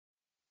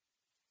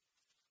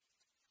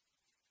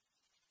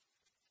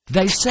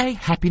They say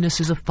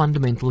happiness is a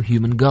fundamental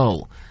human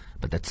goal,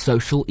 but that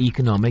social,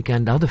 economic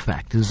and other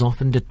factors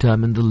often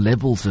determine the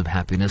levels of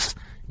happiness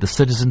the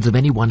citizens of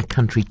any one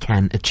country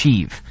can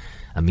achieve.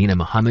 Amina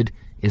Mohammed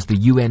is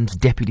the UN's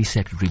Deputy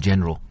Secretary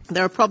General.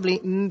 There are probably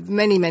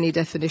many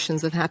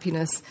definitions of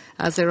happiness,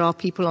 as there are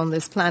people on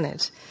this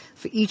planet.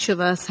 For each of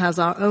us has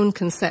our own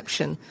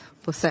perception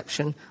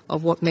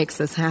of what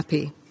makes us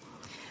happy.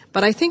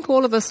 But I think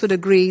all of us would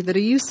agree that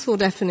a useful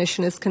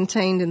definition is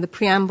contained in the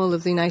preamble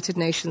of the United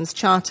Nations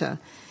Charter,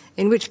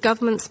 in which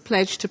governments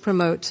pledge to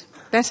promote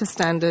better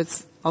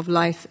standards of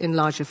life in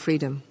larger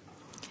freedom.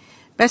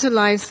 Better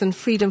lives and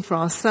freedom for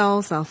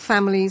ourselves, our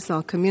families,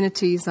 our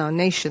communities, our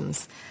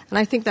nations. And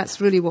I think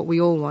that's really what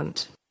we all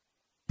want.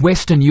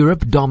 Western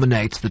Europe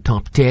dominates the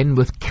top 10,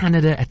 with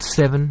Canada at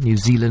 7, New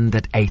Zealand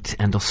at 8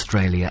 and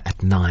Australia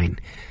at 9.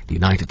 The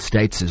United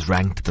States is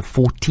ranked the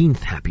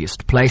 14th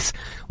happiest place,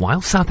 while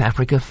South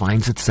Africa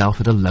finds itself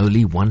at a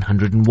lowly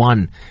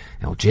 101.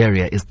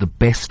 Algeria is the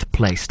best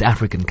placed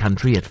African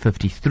country at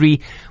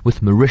 53,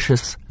 with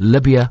Mauritius,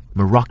 Libya,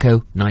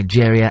 Morocco,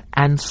 Nigeria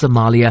and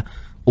Somalia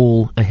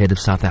all ahead of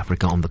South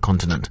Africa on the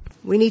continent.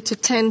 We need to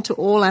tend to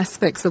all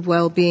aspects of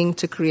well-being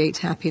to create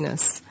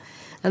happiness.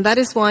 And that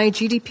is why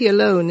GDP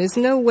alone is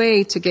no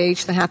way to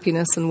gauge the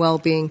happiness and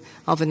well-being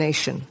of a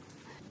nation.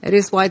 It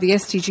is why the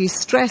SDGs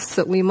stress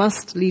that we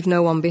must leave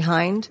no one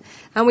behind,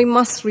 and we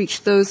must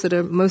reach those that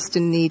are most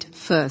in need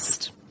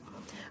first.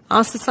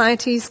 Our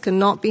societies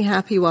cannot be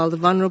happy while the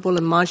vulnerable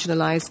and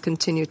marginalized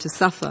continue to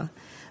suffer,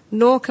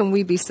 nor can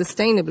we be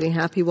sustainably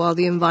happy while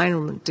the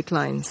environment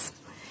declines.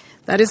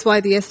 That is why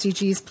the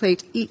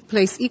SDGs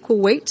place equal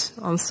weight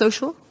on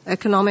social,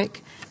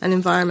 economic, and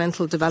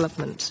environmental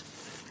development.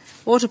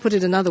 Or to put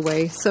it another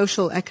way,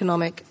 social,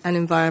 economic, and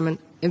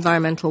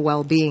environmental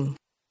well-being.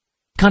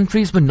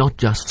 Countries were not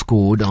just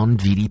scored on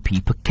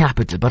GDP per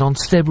capita, but on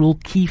several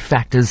key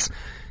factors,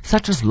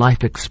 such as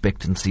life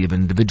expectancy of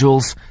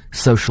individuals,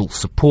 social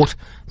support,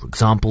 for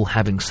example,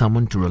 having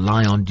someone to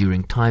rely on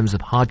during times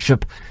of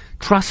hardship,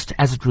 trust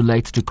as it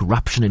relates to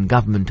corruption in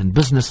government and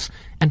business,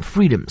 and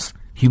freedoms,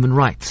 human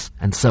rights,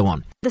 and so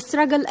on. The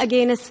struggle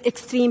against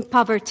extreme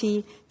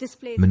poverty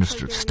displays...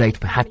 Minister of State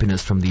for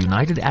Happiness from the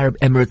United Arab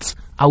Emirates,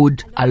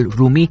 Aoud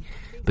Al-Rumi,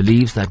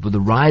 believes that with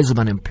the rise of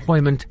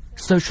unemployment,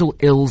 social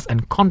ills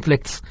and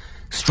conflicts,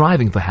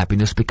 striving for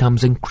happiness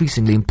becomes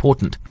increasingly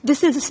important.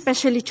 This is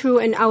especially true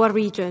in our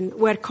region,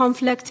 where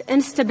conflict,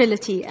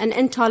 instability and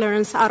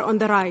intolerance are on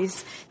the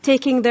rise,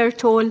 taking their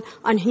toll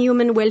on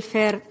human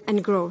welfare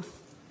and growth.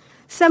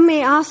 Some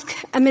may ask,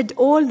 amid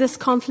all this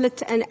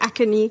conflict and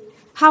agony,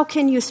 how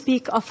can you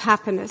speak of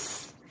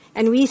happiness?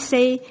 And we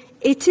say,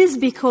 it is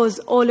because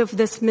all of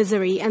this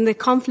misery and the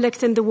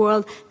conflict in the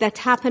world that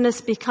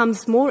happiness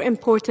becomes more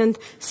important,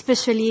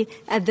 especially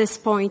at this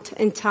point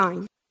in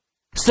time.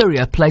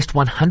 Syria placed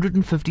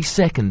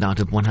 152nd out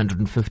of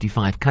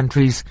 155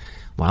 countries,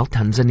 while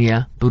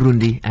Tanzania,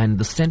 Burundi and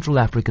the Central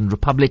African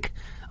Republic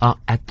are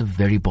at the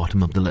very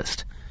bottom of the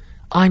list.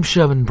 I'm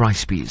Sherwin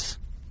Brycebees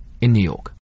in New York.